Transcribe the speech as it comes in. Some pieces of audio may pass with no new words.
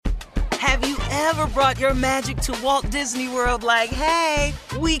Have you ever brought your magic to Walt Disney World like, hey,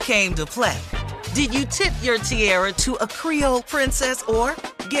 we came to play? Did you tip your tiara to a Creole princess or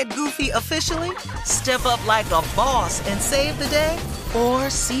get goofy officially? Step up like a boss and save the day? Or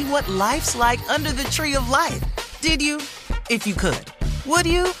see what life's like under the tree of life? Did you? If you could. Would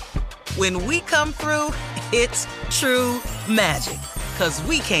you? When we come through, it's true magic. 'Cause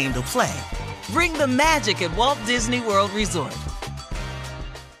we came to play. Bring the magic at Walt Disney World Resort.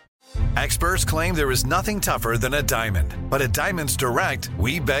 Experts claim there is nothing tougher than a diamond. But at Diamonds Direct,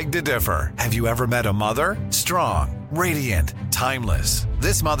 we beg to differ. Have you ever met a mother? Strong, radiant, timeless.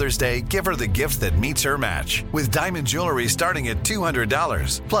 This Mother's Day, give her the gift that meets her match. With diamond jewelry starting at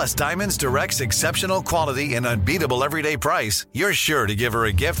 $200. Plus Diamonds Direct's exceptional quality and unbeatable everyday price, you're sure to give her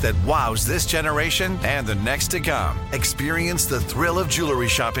a gift that wows this generation and the next to come. Experience the thrill of jewelry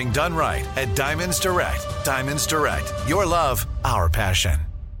shopping done right at Diamonds Direct. Diamonds Direct. Your love, our passion.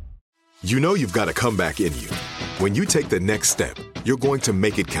 You know you've got a comeback in you. When you take the next step, you're going to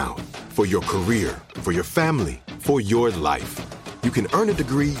make it count. For your career, for your family, for your life. You can earn a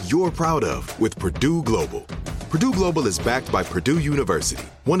degree you're proud of with Purdue Global. Purdue Global is backed by Purdue University,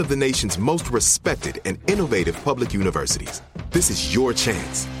 one of the nation's most respected and innovative public universities. This is your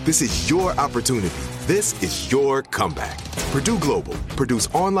chance. This is your opportunity. This is your comeback. Purdue Global, Purdue's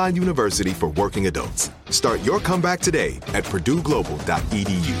online university for working adults. Start your comeback today at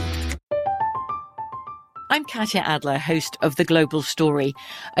purdueglobal.edu. I'm Katya Adler, host of The Global Story.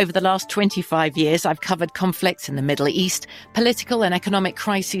 Over the last 25 years, I've covered conflicts in the Middle East, political and economic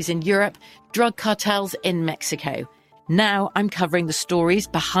crises in Europe, drug cartels in Mexico. Now I'm covering the stories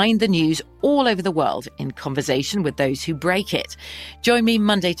behind the news all over the world in conversation with those who break it. Join me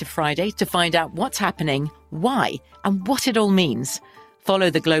Monday to Friday to find out what's happening, why, and what it all means. Follow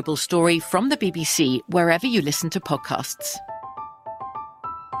The Global Story from the BBC wherever you listen to podcasts.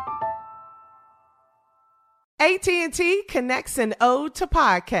 AT&T connects an ode to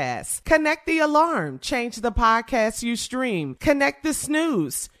podcasts. Connect the alarm. Change the podcast you stream. Connect the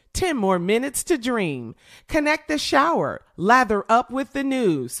snooze. 10 more minutes to dream. Connect the shower. Lather up with the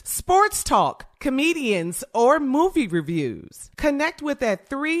news. Sports talk, comedians, or movie reviews. Connect with that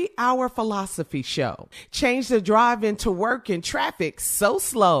 3-hour philosophy show. Change the drive into work and traffic so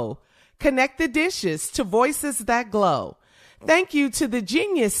slow. Connect the dishes to voices that glow. Thank you to the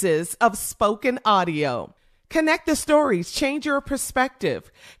geniuses of spoken audio. Connect the stories, change your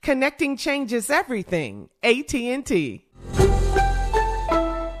perspective. Connecting changes everything. AT&T.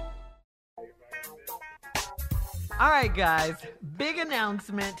 All right, guys, big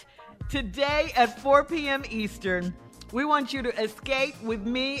announcement. Today at 4 p.m. Eastern, we want you to escape with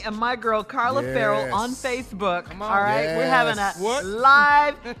me and my girl Carla Farrell on Facebook. Come on. All right, we're having a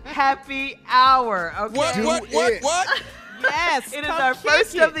live happy hour. Okay. What? Yes. It is our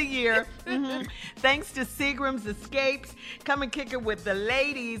first of the year. Mm-hmm. Thanks to Seagram's Escapes. Come and kick it with the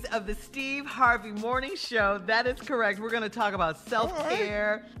ladies of the Steve Harvey Morning Show. That is correct. We're going to talk about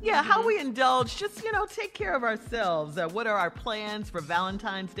self-care. Right. Yeah, how we indulge. Just, take care of ourselves. What are our plans for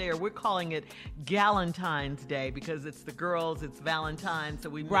Valentine's Day? Or we're calling it Galentine's Day because it's the girls, it's Valentine's. So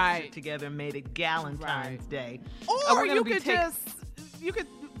we mixed it together and made it Galentine's Day. Or you could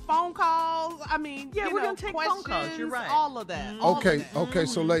phone calls. We're going to take phone calls. You're right. All of that. Okay.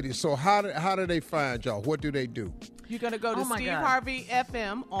 So, ladies, so how do they find y'all? What do they do? You're going to go to Steve Harvey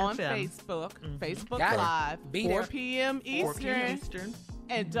FM on Facebook, Facebook Live, 4 p.m. Eastern.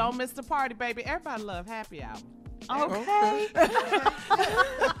 And don't miss the party, baby. Everybody love happy hour. Okay.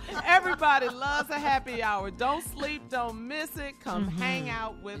 Everybody loves a happy hour. Don't sleep. Don't miss it. Come hang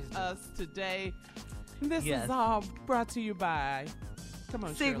out with us today. This is all brought to you by... Come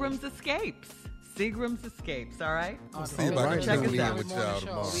on, Seagram's Escapes. Seagram's Escapes, all right? See if I can check us out with y'all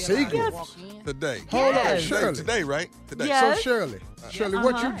tomorrow. Seagram's? Today. Hold on, Shirley. Today, right? Today. Yes. So, Shirley,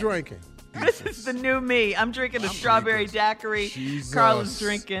 what you drinking? This is the new me. I'm drinking a strawberry daiquiri. Jesus. Carla's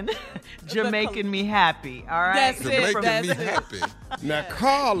drinking Jamaican Me Happy, all right? Jamaican Me Happy. Now,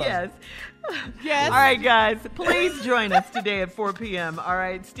 Carla. Yes. All right, guys, please join us today at 4 p.m. All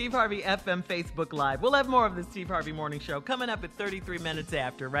right, Steve Harvey FM Facebook Live. We'll have more of the Steve Harvey Morning Show coming up at 33 minutes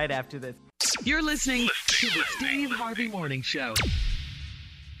after, right after this. You're listening to the Steve Harvey Morning Show.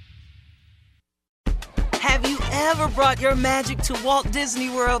 Have you ever brought your magic to Walt Disney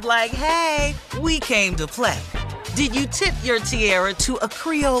World like, hey, we came to play? Did you tip your tiara to a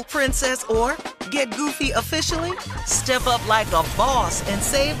Creole princess or get goofy officially? Step up like a boss and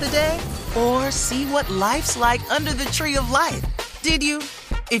save the day? Or see what life's like under the tree of life? Did you?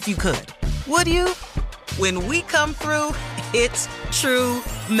 If you could. Would you? When we come through, it's true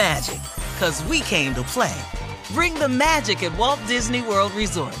magic. 'Cause we came to play. Bring the magic at Walt Disney World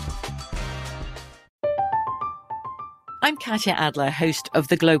Resort. I'm Katya Adler, host of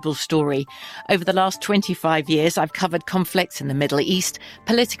The Global Story. Over the last 25 years, I've covered conflicts in the Middle East,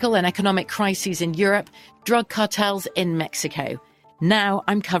 political and economic crises in Europe, drug cartels in Mexico. Now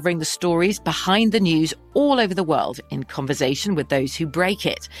I'm covering the stories behind the news all over the world in conversation with those who break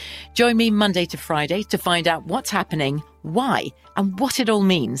it. Join me Monday to Friday to find out what's happening, why, and what it all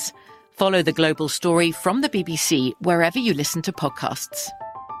means. Follow The Global Story from the BBC wherever you listen to podcasts.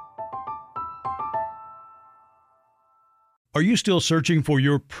 Are you still searching for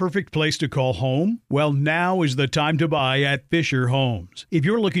your perfect place to call home? Well, now is the time to buy at Fisher Homes. If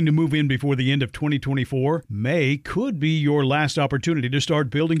you're looking to move in before the end of 2024, May could be your last opportunity to start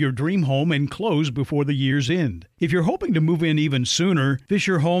building your dream home and close before the year's end. If you're hoping to move in even sooner,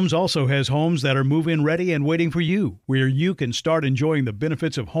 Fisher Homes also has homes that are move-in ready and waiting for you, where you can start enjoying the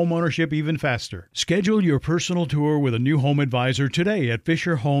benefits of homeownership even faster. Schedule your personal tour with a new home advisor today at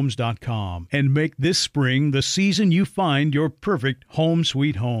FisherHomes.com and make this spring the season you find your perfect home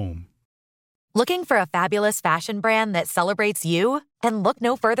sweet home. Looking for a fabulous fashion brand that celebrates you? Then look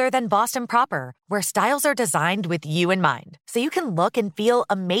no further than Boston Proper, where styles are designed with you in mind, so you can look and feel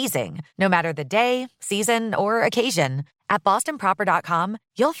amazing, no matter the day, season, or occasion. At BostonProper.com,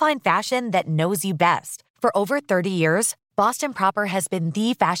 you'll find fashion that knows you best. For over 30 years, Boston Proper has been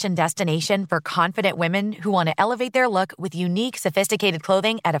the fashion destination for confident women who want to elevate their look with unique, sophisticated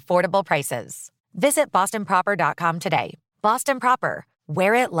clothing at affordable prices. Visit BostonProper.com today. Boston Proper.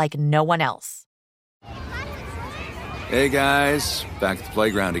 Wear it like no one else. Hey, guys. Back at the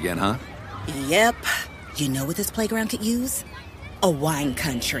playground again, huh? Yep. You know what this playground could use? A wine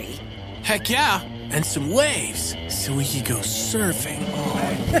country. Heck yeah. And some waves so we could go surfing.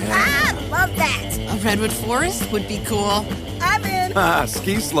 Oh, yeah. Love that. A redwood forest would be cool. I'm in.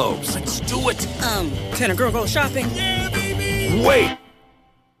 Ski slopes. Let's do it. Can a girl go shopping? Yeah, baby. Wait.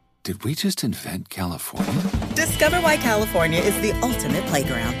 Did we just invent California? Discover why California is the ultimate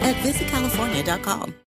playground at visitcalifornia.com.